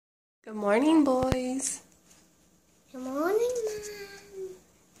Good morning, boys. Good morning,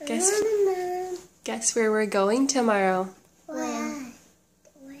 Mom. Guess- Good morning, Mom. Guess where we're going tomorrow? Where?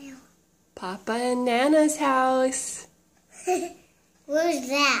 Papa and Nana's house. Where's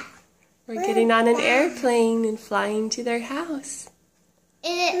that? We're getting on an airplane and flying to their house.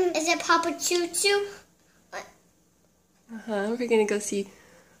 Is it Papa Choo Choo? We're gonna go see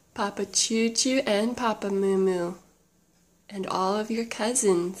Papa Choo Choo and Papa Moo Moo and all of your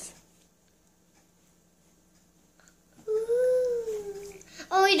cousins.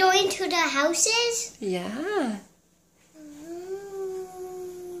 Are we going to the houses? Yeah.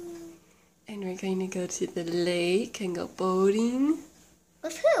 And we're going to go to the lake and go boating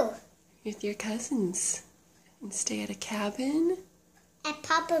With who? with your cousins and stay at a cabin. At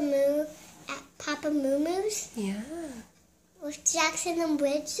Papa Moo Moo's? Yeah. With Jackson and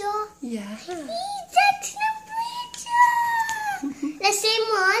Rachel? Yeah. Jackson and Rachel! The same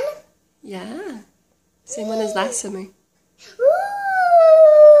one? Yeah. Same one as last summer.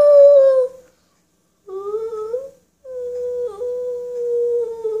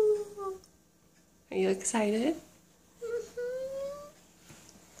 Are you excited?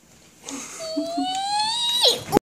 Mm-hmm.